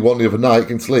 3-1 the other night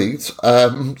against Leeds.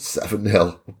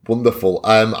 7-0. Wonderful.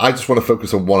 I just want to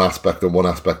focus on one aspect and one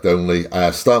aspect only.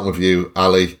 Starting with you,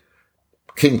 Ali.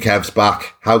 King Kev's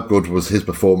back. How good was his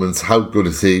performance? How good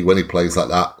is he when he plays like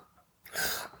that?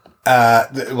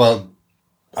 Well,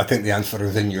 I think the answer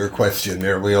is in your question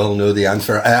there. We all know the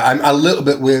answer. I'm a little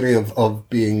bit wary of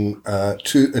being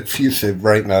too effusive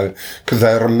right now because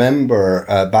I remember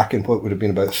back in what would have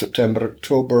been about September,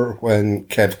 October when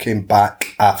Kev came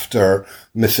back after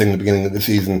missing the beginning of the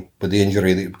season with the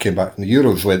injury that he came back from the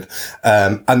Euros with.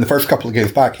 And the first couple of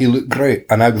games back, he looked great.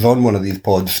 And I was on one of these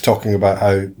pods talking about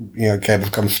how, Kev has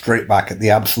come straight back at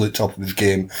the absolute top of his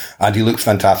game and he looks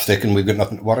fantastic and we've got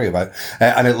nothing to worry about.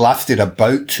 And it lasted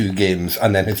about 2 games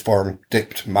and then his form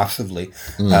dipped massively.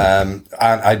 And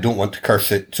I don't want to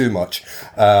curse it too much.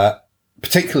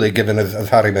 Particularly given, as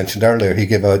Harry mentioned earlier, he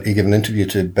gave an interview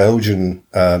to Belgian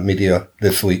media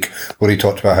this week where he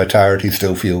talked about how tired he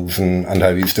still feels and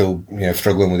how he's still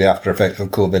struggling with the after effects of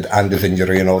COVID and his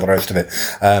injury and all the rest of it.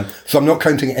 So I'm not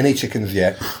counting any chickens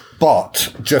yet,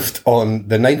 but just on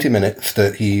the 90 minutes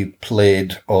that he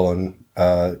played on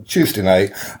Tuesday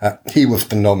night, he was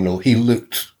phenomenal. He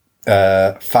looked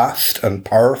fast and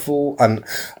powerful and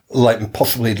like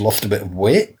possibly he'd lost a bit of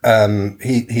weight.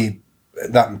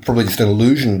 That probably just an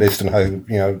illusion based on how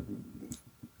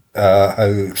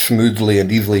smoothly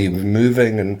and easily he was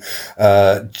moving and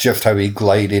just how he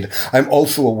glided. I'm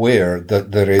also aware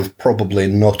that there is probably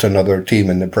not another team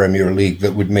in the Premier League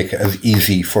that would make it as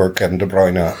easy for Kevin De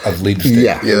Bruyne as Leeds did.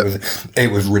 Yeah.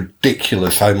 It was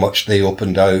ridiculous how much they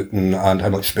opened out and how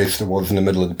much space there was in the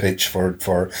middle of the pitch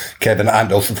for Kevin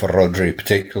and also for Rodri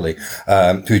particularly,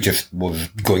 who just was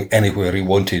going anywhere he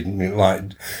wanted.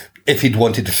 If he'd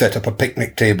wanted to set up a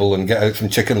picnic table and get out some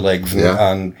chicken legs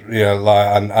and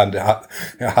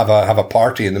have a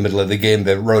party in the middle of the game,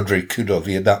 then Rodri could have.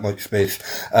 He had that much space.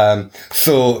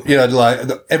 So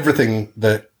everything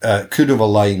that could have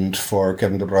aligned for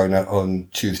Kevin De Bruyne on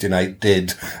Tuesday night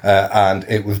did, and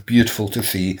it was beautiful to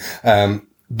see.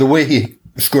 The way he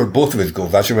scored both of his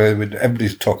goals. Actually,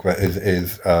 everybody's talk about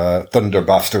his thunder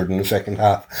bastard in the second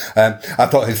half. I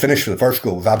thought his finish for the first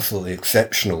goal was absolutely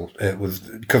exceptional. It was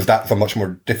because that's a much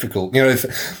more difficult. It's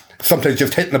sometimes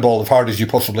just hitting the ball as hard as you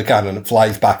possibly can and it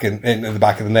flies back into the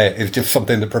back of the net is just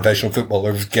something that professional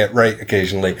footballers get right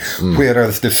occasionally.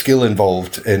 Whereas the skill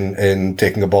involved in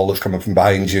taking a ball that's coming from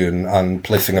behind you and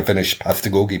placing a finish past the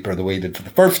goalkeeper the way he did for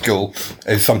the first goal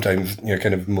is sometimes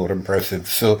kind of more impressive.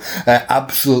 So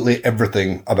absolutely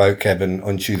everything about Kevin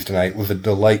on Tuesday night was a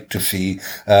delight to see.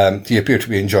 He appeared to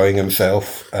be enjoying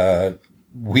himself.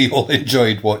 We all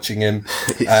enjoyed watching him,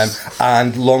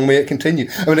 and long may it continue.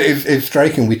 I mean, it's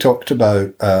striking. We talked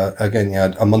about,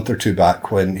 again, a month or two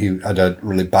back when he had a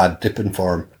really bad dip in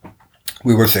form.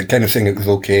 We were kind of saying it was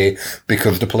okay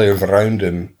because the players around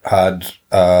him had,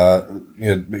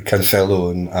 Cancelo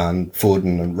and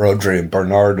Foden and Rodri and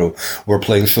Bernardo were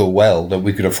playing so well that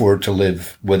we could afford to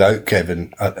live without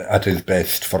Kevin at his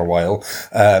best for a while.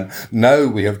 Now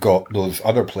we have got those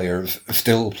other players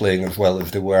still playing as well as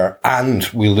they were, and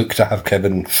we look to have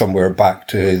Kevin somewhere back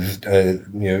to his,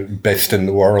 best in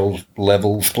the world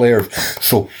levels players.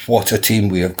 So what a team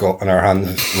we have got on our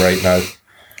hands right now.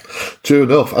 True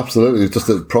enough, absolutely. Just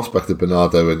the prospect of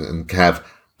Bernardo and Kev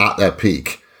at their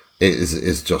peak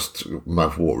is just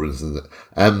mouth-watering, isn't it?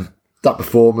 That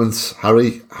performance,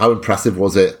 Harry, how impressive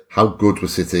was it? How good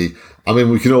was City? I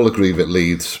mean, we can all agree that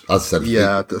Leeds, as I said,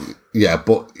 yeah,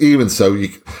 but even so,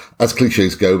 as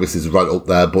cliches go, this is right up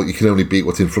there, but you can only beat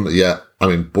what's in front of you. I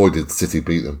mean, boy, did City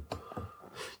beat them.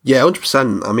 Yeah,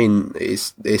 100%. I mean,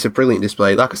 it's a brilliant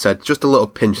display. Like I said, just a little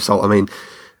pinch of salt. I mean,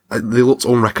 they looked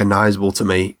unrecognisable to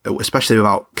me, especially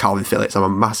without Calvin Phillips. I'm a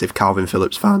massive Calvin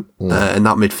Phillips fan, and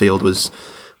that midfield was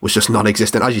just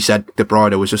non-existent. As you said, De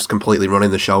Bruyne was just completely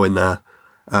running the show in there.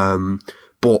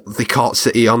 But they caught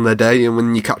City on their day, and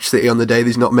when you catch City on the day,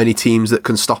 there's not many teams that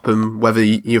can stop them, whether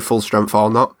you're full strength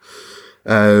or not.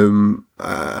 And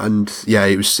yeah,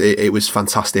 it was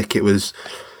fantastic. It was.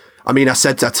 I mean, I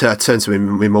turned to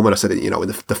my mum and I said, in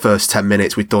the first 10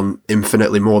 minutes, we'd done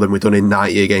infinitely more than we'd done in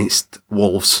 90 against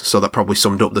Wolves. So that probably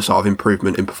summed up the sort of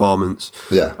improvement in performance.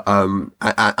 Yeah. And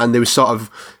there was sort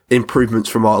of improvements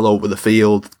from all over the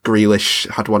field. Grealish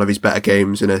had one of his better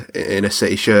games in a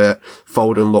City shirt.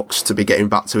 Foden looks to be getting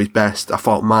back to his best. I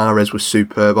thought Mahrez was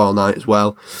superb all night as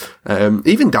well.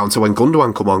 Even down to when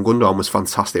Gundogan come on. Gundogan was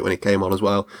fantastic when he came on as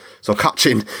well. So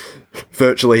catching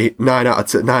virtually 9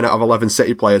 out of 11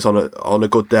 City players on a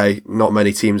good day, not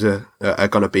many teams are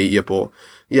going to beat you. But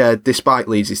yeah, despite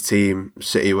Leeds' team,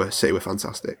 City were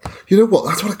fantastic. You know what?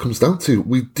 That's what it comes down to.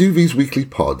 We do these weekly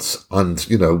pods, and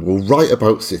we'll write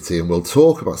about City and we'll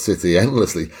talk about City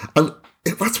endlessly, and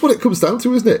that's what it comes down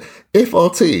to, isn't it? If our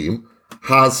team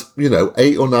has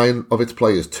 8 or 9 of its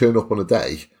players turn up on a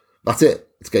day, that's it.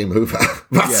 It's game over.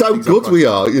 That's how good we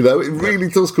are, It really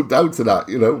does come down to that,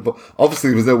 But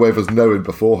obviously there's no way of us knowing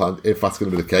beforehand if that's going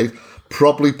to be the case.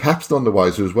 Probably Pep's none the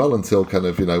wiser as well until kind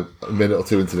of, a minute or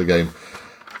two into the game.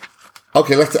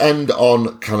 Okay, let's end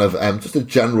on kind of just a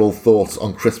general thoughts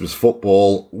on Christmas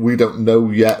football. We don't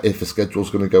know yet if the schedule's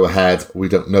going to go ahead. We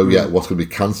don't know yet what's going to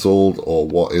be cancelled or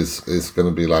what is going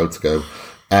to be allowed to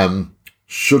go.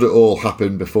 Should it all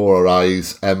happen before our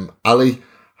eyes? Ali,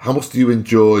 how much do you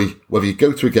enjoy, whether you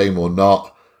go to a game or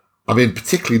not? I mean,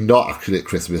 particularly not actually at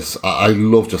Christmas. I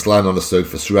love just lying on the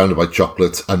sofa surrounded by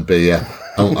chocolate and beer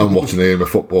and watching a game of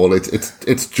football.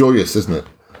 It's joyous, isn't it?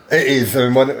 It is. I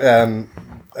mean,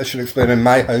 I should explain, in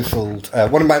my household,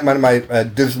 one of my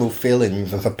dismal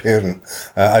failings as a parent,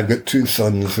 I've got 2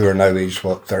 sons who are now aged,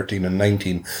 13 and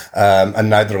 19, and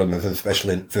neither of them is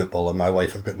especially in football, and my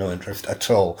wife has got no interest at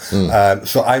all.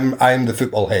 So I'm the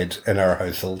football head in our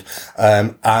household.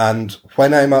 And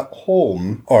when I'm at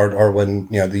home, or when,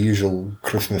 the usual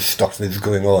Christmas stuff is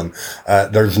going on,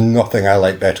 there's nothing I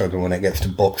like better than when it gets to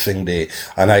Boxing Day,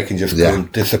 and I can just go and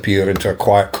disappear into a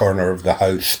quiet corner of the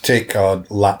house, take a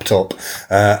laptop,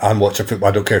 and watch a football.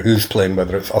 I don't care who's playing,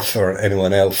 whether it's us or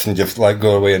anyone else, and just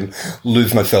go away and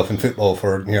lose myself in football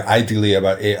for ideally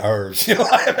about 8 hours.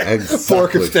 Exactly. 4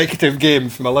 consecutive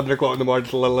games from 11 o'clock in the morning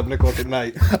till 11 o'clock at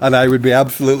night, and I would be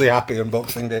absolutely happy on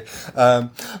Boxing Day.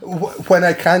 When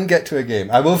I can get to a game,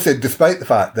 I will say, despite the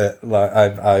fact that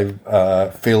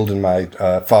I've failed in my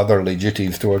fatherly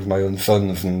duties towards my own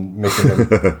sons and making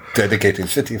them dedicated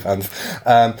City fans,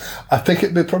 I think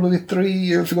it'd be probably 3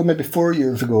 years ago, maybe 4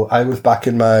 years ago, I was back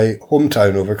in my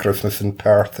hometown over Christmas in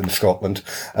Perth in Scotland,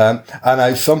 and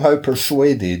I somehow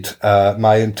persuaded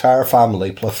my entire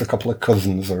family plus a couple of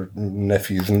cousins or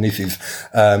nephews and nieces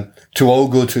to all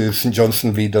go to St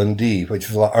Johnstone v Dundee, which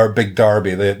is our big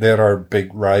derby. They're our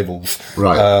big rivals,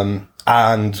 right?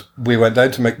 And we went down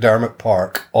to McDermott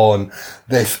Park on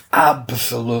this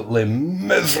absolutely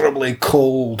miserably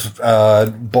cold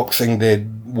Boxing Day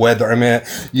weather. I mean,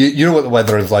 you know what the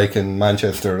weather is like in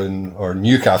Manchester or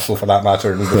Newcastle for that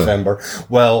matter in December.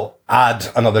 Well, add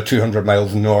another 200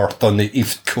 miles north on the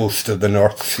east coast of the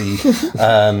North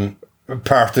Sea.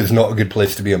 Perth is not a good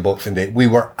place to be on Boxing Day. We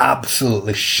were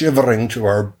absolutely shivering to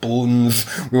our bones.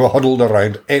 We were huddled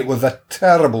around. It was a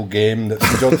terrible game that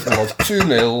St Johnstone lost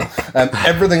 2-0.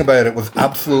 Everything about it was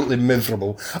absolutely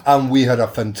miserable. And we had a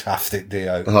fantastic day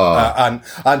out.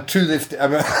 And to this day, I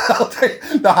mean, I'll tell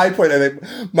you, the high point, I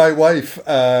think, my wife,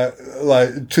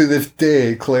 to this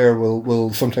day, Claire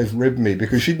will sometimes rib me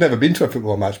because she'd never been to a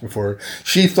football match before.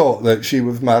 She thought that she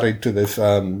was married to this,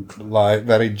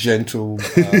 very gentle,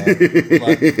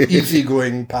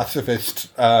 easygoing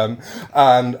pacifist,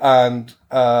 and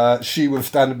she was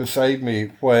standing beside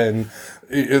me when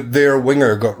their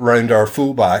winger got round our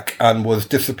fullback and was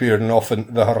disappearing off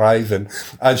in the horizon,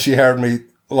 and she heard me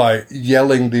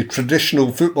yelling the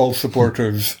traditional football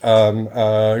supporters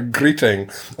greeting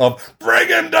of "Bring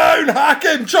him down, hack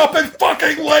him, chop his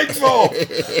fucking legs off."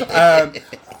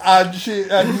 And she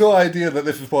had no idea that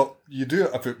this is what you do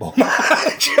at a football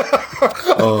match.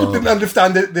 I didn't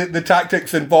understand the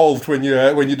tactics involved when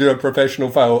you do a professional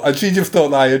foul, and she just thought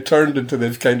that I had turned into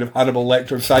this kind of Hannibal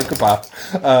Lecter psychopath,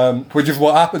 which is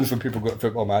what happens when people go to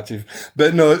football matches.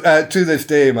 But no, to this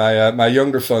day, my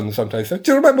younger son sometimes says,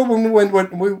 "Do you remember when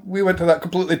we went to that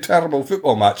completely terrible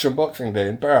football match on Boxing Day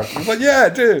in Perth?" I was like, "Yeah, I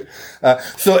do."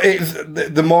 So it's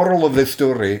the moral of this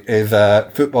story is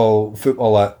football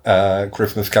at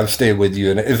Christmas can stay with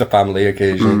you, and it is a family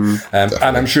occasion. And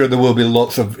I'm sure there will be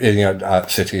lots of,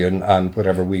 at City and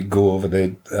wherever we go over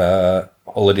the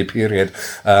holiday period,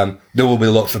 there will be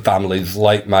lots of families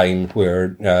like mine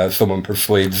where someone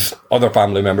persuades other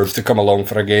family members to come along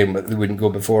for a game that they wouldn't go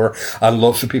before, and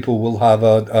lots of people will have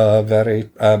a very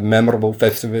memorable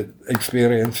festive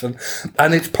experience, and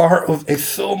it's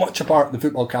so much a part of the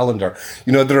football calendar.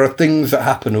 There are things that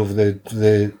happen over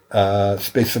the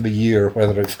space of a year,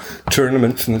 whether it's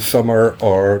tournaments in the summer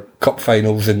or cup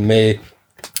finals in May.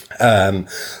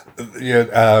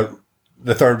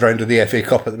 The third round of the FA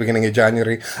Cup at the beginning of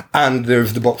January, and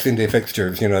there's the Boxing Day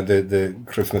fixtures, the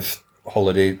Christmas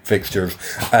holiday fixtures,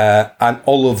 and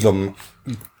all of them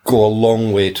go a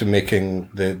long way to making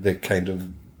the kind of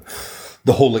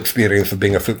the whole experience of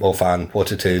being a football fan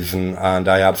what it is, and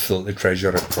I absolutely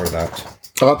treasure it for that.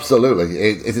 Absolutely,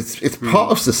 it's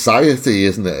part of society,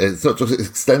 isn't it? It's not just, it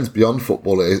extends beyond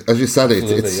football. As you said,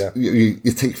 you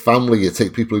take family, you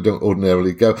take people who don't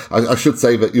ordinarily go. I should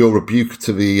say that your rebuke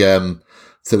to the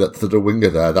to the winger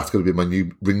there, that's going to be my new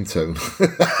ringtone.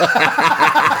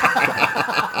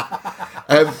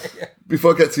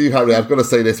 Before I get to you, Harry, I've got to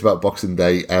say this about Boxing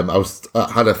Day. I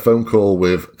had a phone call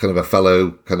with kind of a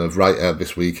fellow kind of writer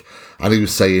this week, and he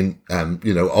was saying, I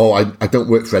don't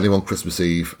work for anyone Christmas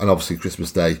Eve and obviously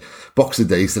Christmas Day. Boxing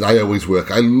Day, he said, I always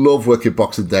work. I love working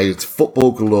Boxing Day. It's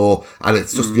football galore, and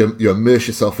it's just, you immerse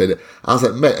yourself in it. I was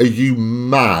like, mate, are you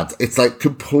mad? It's like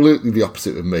completely the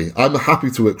opposite of me. I'm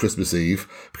happy to work Christmas Eve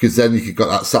because then you've got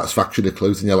that satisfaction of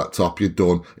closing your laptop, you're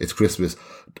done, it's Christmas.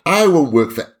 I won't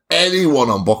work for anyone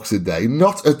on Boxing Day,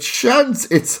 not a chance.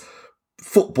 It's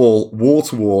football wall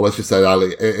to wall, as you said,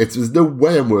 Ali. There's no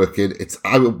way I'm working.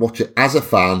 I would watch it as a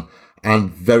fan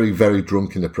and very, very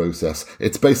drunk in the process.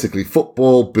 It's basically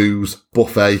football, booze,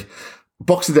 buffet.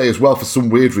 Boxing Day as well, for some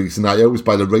weird reason, I always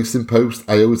buy the Racing Post.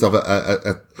 I always have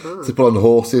a tipple on the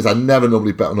horses. I never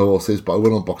normally bet on horses, but I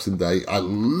win on Boxing Day. I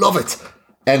love it.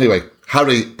 Anyway,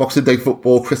 Harry, Boxing Day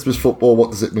football, Christmas football,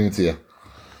 what does it mean to you?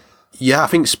 Yeah, I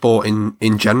think sport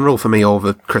in general for me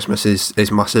over Christmas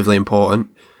is massively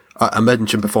important. I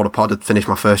mentioned before the pod I'd finished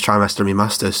my first trimester of my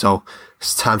masters, so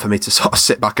it's time for me to sort of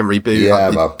sit back and reboot. Yeah,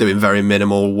 I've been doing very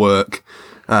minimal work.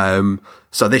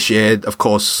 So this year, of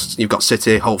course, you've got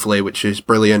City, hopefully, which is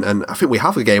brilliant, and I think we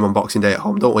have a game on Boxing Day at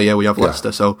home, don't we? Yeah, we have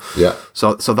Leicester, so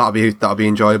that'll be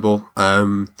enjoyable.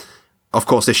 Of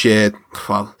course, this year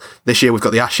we've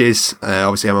got the Ashes.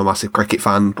 Obviously, I'm a massive cricket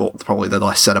fan, but probably the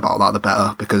less said about that, the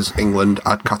better, because England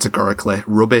are categorically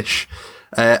rubbish.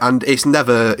 And it's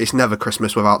never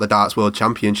Christmas without the Darts World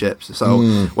Championships. So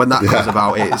when that comes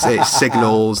about, it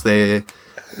signals the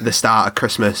start of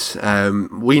Christmas.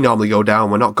 We normally go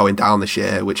down. We're not going down this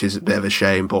year, which is a bit of a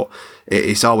shame, but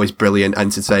it's always brilliant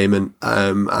entertainment.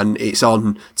 And it's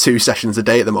on 2 sessions a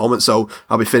day at the moment. So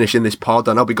I'll be finishing this pod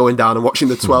and I'll be going down and watching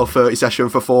the 12:30 session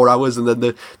for 4 hours and then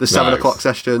the 7 o'clock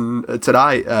session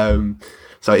tonight.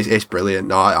 So it's brilliant.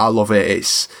 No, I love it.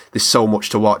 There's so much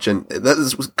to watch, and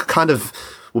that kind of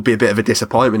would be a bit of a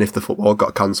disappointment if the football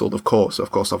got cancelled. Of course,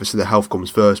 obviously the health comes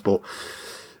first, but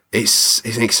it's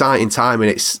an exciting time,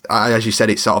 and as you said,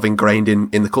 it's sort of ingrained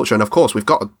in the culture. And of course, we've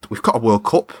got a World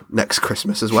Cup next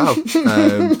Christmas as well. That's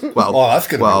going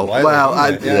to be wild,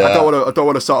 I don't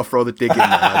want to sort of throw the dig in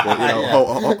there,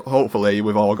 but hopefully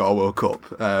we've all got a World Cup.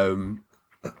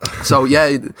 So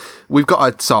yeah, we've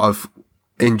got to sort of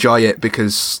enjoy it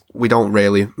because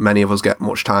many of us get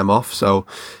much time off, so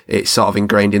it's sort of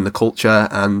ingrained in the culture,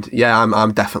 and yeah,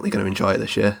 I'm definitely going to enjoy it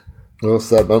this year. Well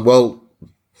said, man. Well,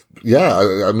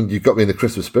 yeah, I mean, you've got me in the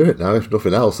Christmas spirit now, if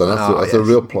nothing else, and that's a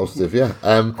real positive, yeah.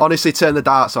 Honestly, turn the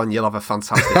darts on, you'll have a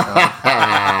fantastic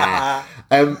time.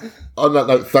 On that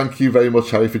note, thank you very much,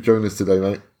 Harry, for joining us today,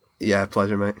 mate. Yeah,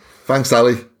 pleasure, mate. Thanks,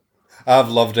 Ali. I've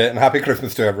loved it, and happy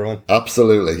Christmas to everyone.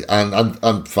 Absolutely,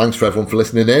 and thanks for everyone for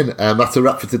listening in. That's a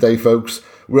wrap for today, folks.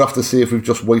 We're off to see if we've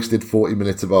just wasted 40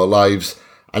 minutes of our lives,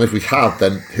 and if we have,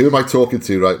 then who am I talking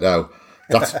to right now?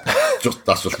 That's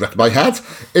just wrecked my head.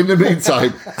 In the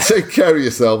meantime, take care of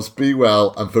yourselves, be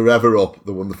well, and forever up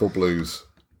the wonderful blues.